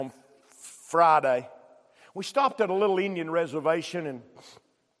Friday. We stopped at a little Indian reservation, and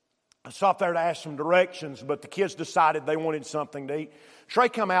I stopped there to ask some directions, but the kids decided they wanted something to eat. Trey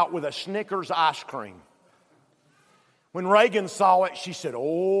come out with a Snickers ice cream. When Reagan saw it, she said,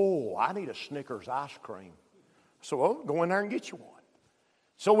 "Oh, I need a Snickers ice cream." So, go in there and get you one.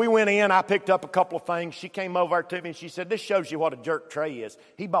 So we went in. I picked up a couple of things. She came over to me and she said, "This shows you what a jerk Trey is.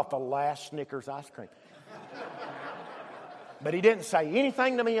 He bought the last Snickers ice cream." But he didn't say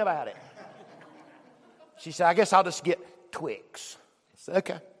anything to me about it. She said, "I guess I'll just get Twix." I said,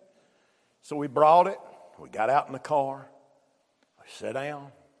 "Okay." So we brought it. We got out in the car. I sat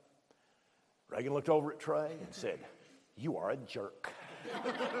down. Reagan looked over at Trey and said, "You are a jerk."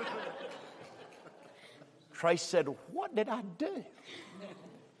 Trey said, "What did I do?"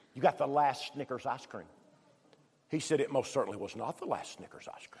 "You got the last Snickers ice cream." He said, "It most certainly was not the last Snickers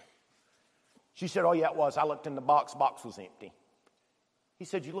ice cream." She said, "Oh, yeah, it was. I looked in the box. Box was empty." He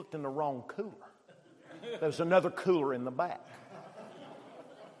said, "You looked in the wrong cooler. There's another cooler in the back."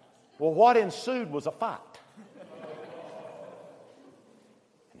 Well, what ensued was a fight.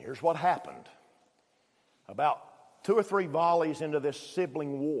 And here's what happened. About 2 or 3 volleys into this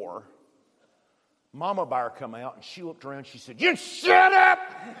sibling war, Mama Bear come out and she looked around. She said, "You shut up!"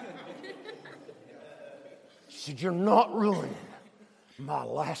 She said, "You're not ruining my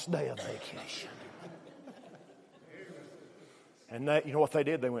last day of vacation." And you know what they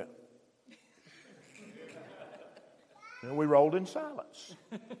did? They went. And we rolled in silence.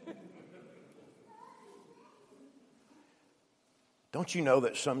 Don't you know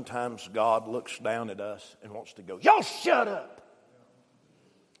that sometimes God looks down at us and wants to go, "Y'all shut up.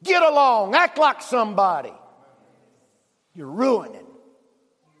 Get along. Act like somebody. You're ruining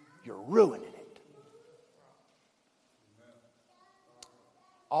it."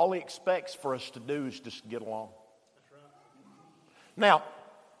 All He expects for us to do is just get along. Now,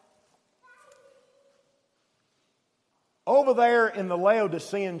 over there in the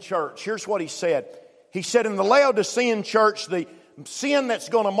Laodicean church, here's what he said. He said in the Laodicean church, the sin that's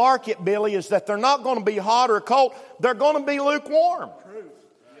going to mark it, Billy, is that they're not going to be hot or cold. They're going to be lukewarm.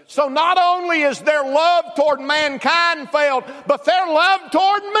 So not only is their love toward mankind failed, but their love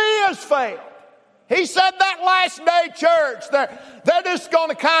toward me has failed. He said that last day church, they're just going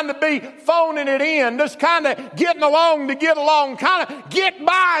to kind of be phoning it in, just kind of getting along to get along, kind of get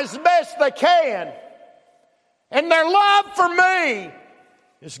by as best they can. And their love for me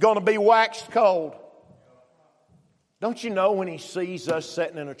is going to be waxed cold. Don't you know when He sees us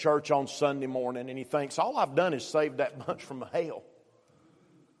sitting in a church on Sunday morning and He thinks, all I've done is saved that bunch from hell.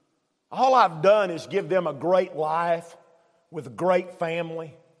 All I've done is give them a great life with a great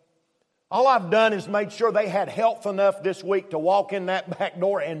family. All I've done is made sure they had health enough this week to walk in that back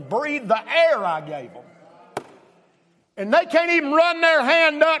door and breathe the air I gave them. And they can't even run their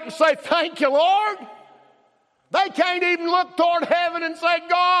hand up and say, "Thank you, Lord." They can't even look toward heaven and say,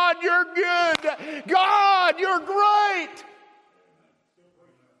 "God, you're good. God, you're great."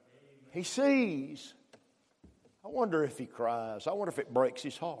 He sees. I wonder if He cries. I wonder if it breaks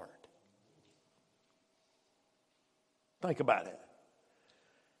His heart. Think about it.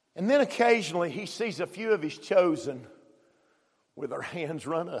 And then occasionally He sees a few of His chosen with their hands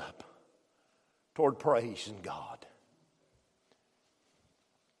run up toward praising God.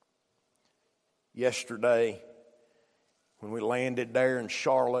 Yesterday, when we landed there in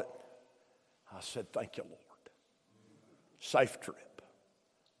Charlotte, I said, "Thank you, Lord." Safe trip.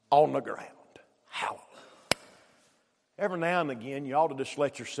 On the ground. Hallelujah. Every now and again, you ought to just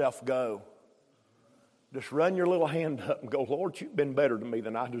let yourself go. Just run your little hand up and go, "Lord, you've been better to me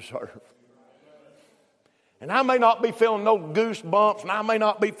than I deserve." And I may not be feeling no goosebumps, and I may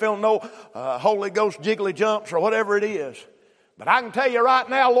not be feeling no Holy Ghost jiggly jumps or whatever it is. But I can tell you right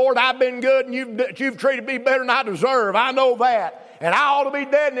now, Lord, I've been good, and you've treated me better than I deserve. I know that. And I ought to be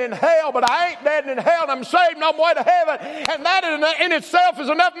dead and in hell, but I ain't dead and in hell, and I'm saved and on my way to heaven. And that in itself is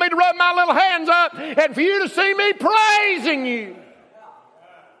enough for me to run my little hands up and for you to see me praising you.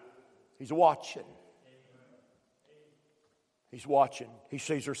 He's watching. He's watching. He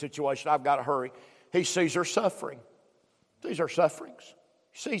sees her situation. I've got to hurry. He sees her suffering. These are sufferings.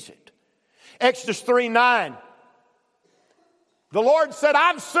 He sees it. Exodus 3:9. The Lord said,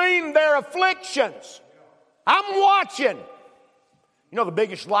 "I've seen their afflictions. I'm watching." You know the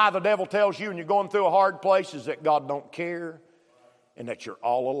biggest lie the devil tells you when you're going through a hard place is that God don't care and that you're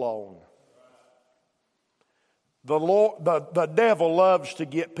all alone. The devil loves to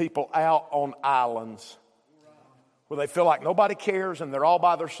get people out on islands where they feel like nobody cares and they're all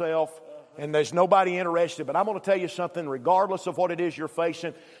by themselves And there's nobody interested. But I'm going to tell you something, regardless of what it is you're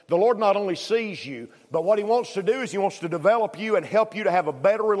facing, the Lord not only sees you, but what He wants to do is He wants to develop you and help you to have a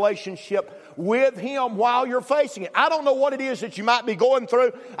better relationship with Him while you're facing it. I don't know what it is that you might be going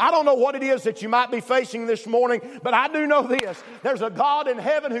through. I don't know what it is that you might be facing this morning, but I do know this. There's a God in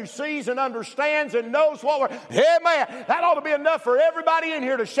heaven who sees and understands and knows what we're... Amen. That ought to be enough for everybody in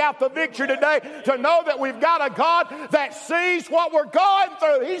here to shout the victory today, to know that we've got a God that sees what we're going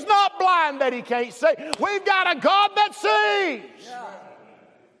through. He's not blind that He can't see. We've got a God that sees.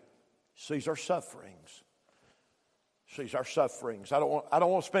 Sees our sufferings. Sees our sufferings. I don't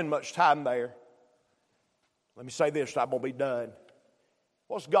want to spend much time there. Let me say this, I'm going to be done.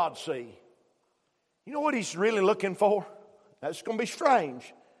 What's God see? You know what He's really looking for? That's going to be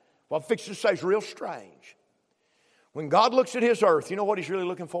strange. What I'm fixing to say is real strange. When God looks at His earth, you know what He's really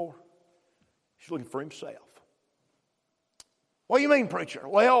looking for? He's looking for Himself. What do you mean, preacher?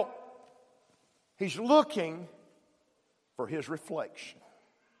 Well, He's looking for His reflection.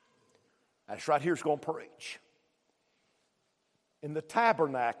 That's right here He's going to preach. In the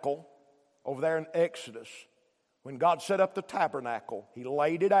tabernacle, over there in Exodus, when God set up the tabernacle, He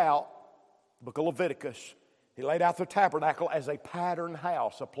laid it out, the book of Leviticus, He laid out the tabernacle as a pattern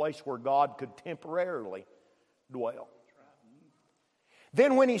house, a place where God could temporarily dwell.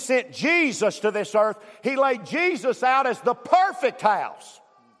 Then when He sent Jesus to this earth, He laid Jesus out as the perfect house.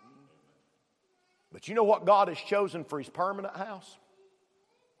 But you know what God has chosen for His permanent house?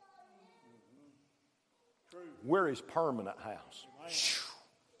 We're His permanent house.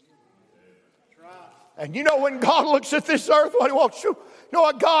 And you know when God looks at this earth, what He wants to... You know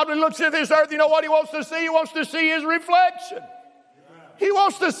what God, when He looks at this earth, you know what He wants to see? He wants to see His reflection. He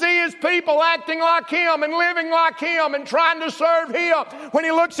wants to see His people acting like Him and living like Him and trying to serve Him. When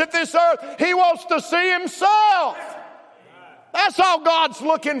He looks at this earth, He wants to see Himself. That's all God's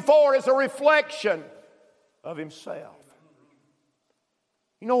looking for, is a reflection of Himself.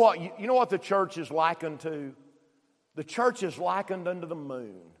 You know what the church is likened to? The church is likened unto the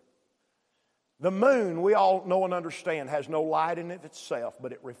moon. The moon, we all know and understand, has no light in it itself,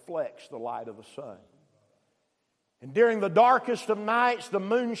 but it reflects the light of the sun. And during the darkest of nights, the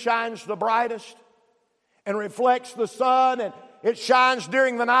moon shines the brightest and reflects the sun, and it shines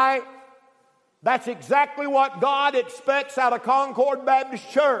during the night. That's exactly what God expects out of Concord Baptist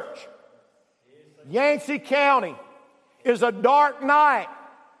Church. Yancey County is a dark night.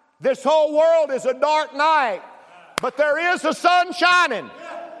 This whole world is a dark night. But there is a sun shining.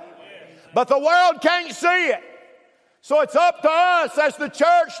 But the world can't see it. So it's up to us as the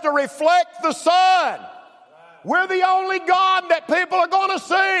church to reflect the sun. We're the only God that people are going to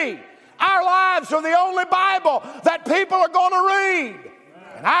see. Our lives are the only Bible that people are going to read.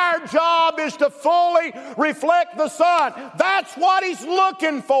 And our job is to fully reflect the sun. That's what He's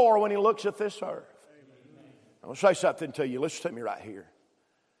looking for when He looks at this earth. I'm going to say something to you. Listen to me right here.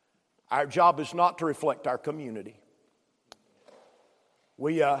 Our job is not to reflect our community.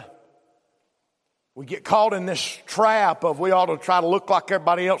 We get caught in this trap of we ought to try to look like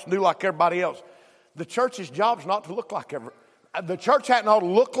everybody else, do like everybody else. The church's job is not to look like the church hadn't ought to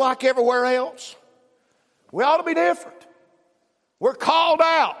look like everywhere else. We ought to be different. We're called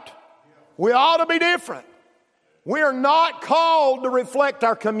out. We ought to be different. We are not called to reflect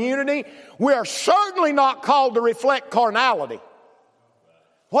our community. We are certainly not called to reflect carnality.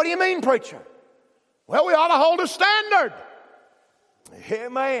 What do you mean, preacher? Well, we ought to hold a standard.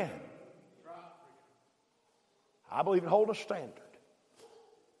 Amen. I believe in holding a standard.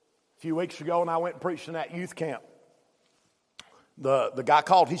 A few weeks ago when I went and preached in that youth camp, the guy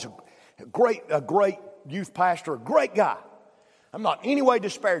called, he's a great youth pastor, a great guy. I'm not in any way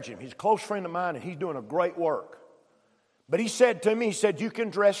disparaging him. He's a close friend of mine and he's doing a great work. But he said to me, you can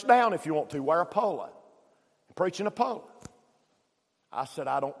dress down if you want to, wear a polo. I'm preaching a polo. I said,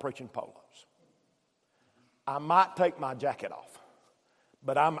 I don't preach in polos. I might take my jacket off.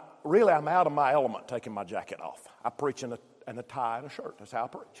 But I'm out of my element taking my jacket off. I preach in a tie and a shirt. That's how I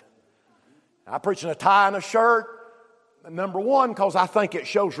preach. I preach in a tie and a shirt, number one, because I think it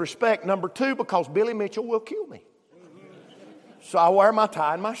shows respect. Number two, because Billy Mitchell will kill me. So I wear my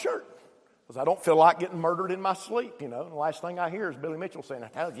tie and my shirt. Because I don't feel like getting murdered in my sleep, And the last thing I hear is Billy Mitchell saying, I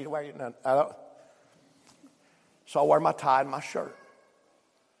tell you to wear your... So I wear my tie and my shirt.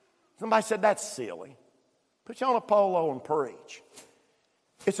 Somebody said, that's silly. Put you on a polo and preach.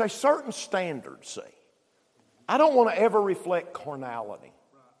 It's a certain standard, see. I don't want to ever reflect carnality.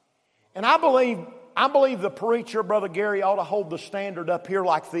 And I believe the preacher, Brother Gary, ought to hold the standard up here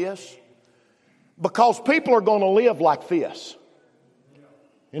like this. Because people are going to live like this.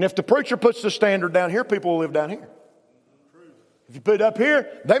 And if the preacher puts the standard down here, people will live down here. If you put it up here,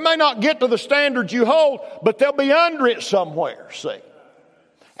 they may not get to the standards you hold, but they'll be under it somewhere, see.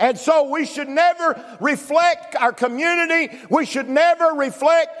 And so we should never reflect our community. We should never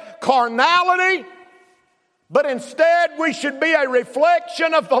reflect carnality. But instead, we should be a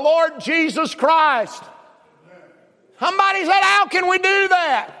reflection of the Lord Jesus Christ. Somebody said, how can we do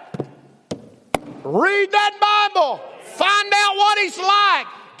that? Read that Bible. Find out what He's like.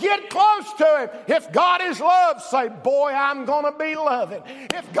 Get close to Him. If God is love, say, boy, I'm going to be loving.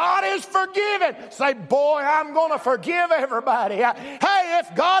 If God is forgiving, say, boy, I'm going to forgive everybody. Hey,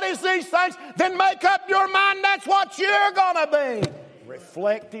 if God is these things, then make up your mind that's what you're going to be.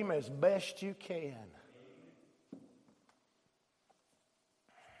 Reflect Him as best you can.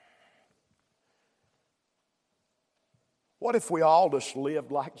 What if we all just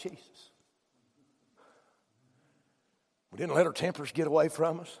lived like Jesus? We didn't let our tempers get away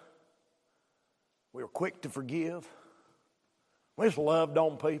from us. We were quick to forgive. We just loved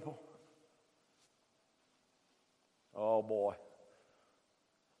on people. Oh boy.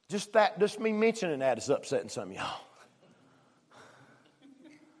 Just me mentioning that is upsetting some of y'all.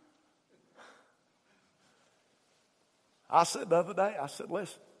 I said the other day,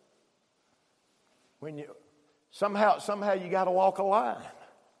 listen, when you somehow you got to walk a line.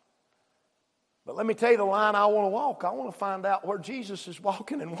 But let me tell you the line I want to walk. I want to find out where Jesus is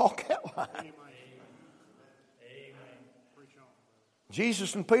walking and walk that line. Amen.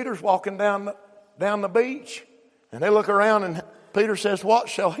 Jesus and Peter's walking down the beach, and they look around, and Peter says, what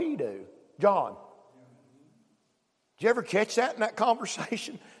shall he do? John. Did you ever catch that in that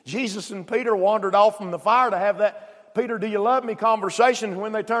conversation? Jesus and Peter wandered off from the fire to have that Peter, do you love me conversation. And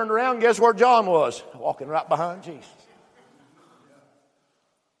when they turned around, guess where John was? Walking right behind Jesus.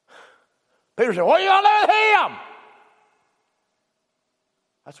 Peter said, what are you going to do with him?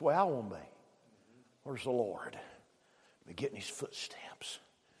 That's the way I want to be. Where's the Lord? Be getting His footsteps.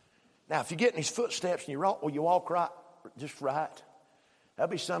 Now, if you get in His footsteps and you walk right, just right, there'll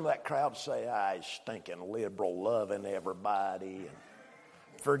be some of that crowd say, he's stinking liberal, loving everybody,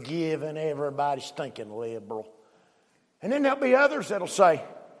 and forgiving everybody, stinking liberal. And then there'll be others that'll say,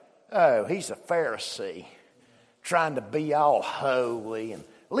 oh, he's a Pharisee, trying to be all holy and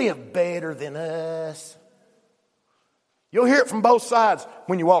live better than us. You'll hear it from both sides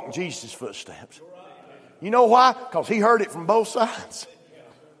when you walk in Jesus' footsteps. You know why? Because He heard it from both sides.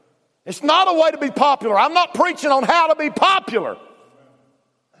 It's not a way to be popular. I'm not preaching on how to be popular.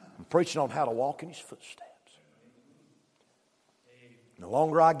 I'm preaching on how to walk in His footsteps. The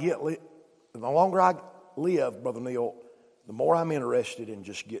longer I live, Brother Neil, the more I'm interested in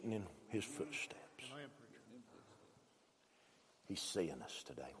just getting in His footsteps. He's seeing us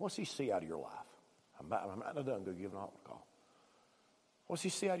today. What's He see out of your life? I'm not done. Go give an altar call. What's He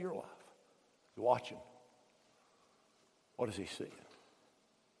see out of your life? He's watching. What is He seeing?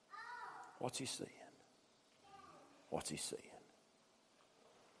 What's He seeing? What's He seeing?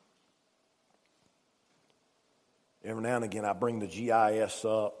 Every now and again, I bring the GIS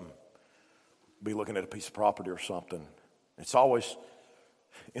up and be looking at a piece of property or something. It's always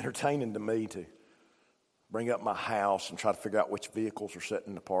entertaining to me to bring up my house and try to figure out which vehicles are sitting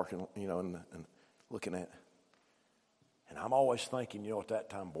in the parking, and looking at. And I'm always thinking, at that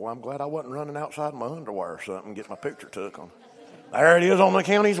time, boy, I'm glad I wasn't running outside in my underwear or something and get my picture took on. There it is on the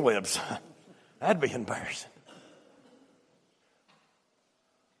county's website. That'd be embarrassing.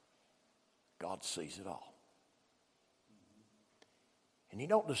 God sees it all. And He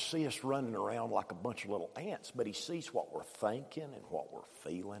don't just see us running around like a bunch of little ants, but He sees what we're thinking and what we're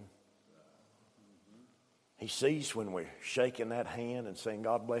feeling. He sees when we're shaking that hand and saying,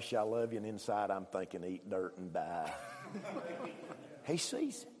 God bless you, I love you, and inside I'm thinking, eat dirt and die. He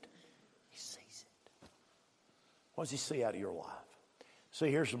sees it. He sees it. What does He see out of your life? See,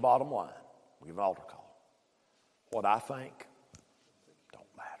 here's the bottom line. We give an altar call. What I think don't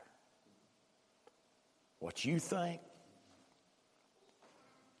matter. What you think,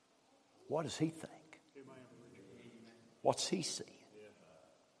 what does He think? What's He seeing?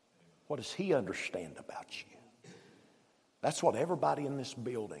 What does He understand about you? That's what everybody in this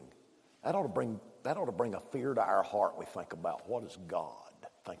building, that ought to bring a fear to our heart. We think about, what does God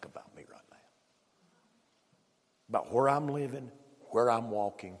think about me right now? About where I'm living, where I'm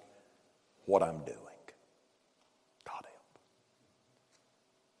walking, what I'm doing. God help.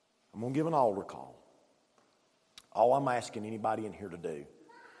 I'm going to give an altar call. All I'm asking anybody in here to do,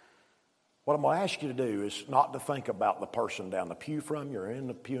 what I'm going to ask you to do is not to think about the person down the pew from you, or in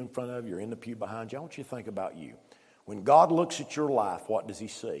the pew in front of you, or in the pew behind you. I want you to think about you. When God looks at your life, what does He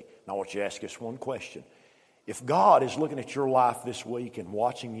see? Now I want you to ask us one question. If God is looking at your life this week and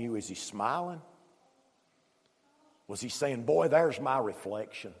watching you, is He smiling? Was he saying, boy, there's my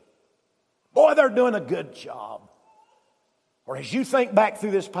reflection? Boy, they're doing a good job. Or as you think back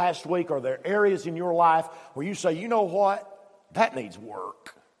through this past week, are there areas in your life where you say, you know what? That needs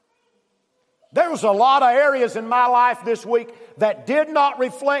work. There was a lot of areas in my life this week that did not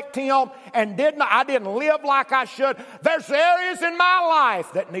reflect Him and I didn't live like I should. There's areas in my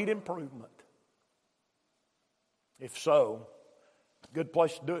life that need improvement. If so, a good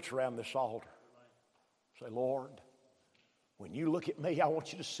place to do it's around this altar. Say, Lord, when you look at me, I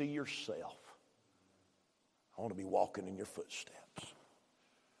want you to see yourself. I want to be walking in your footsteps.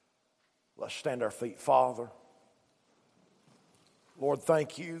 Let's stand our feet. Father, Lord, thank you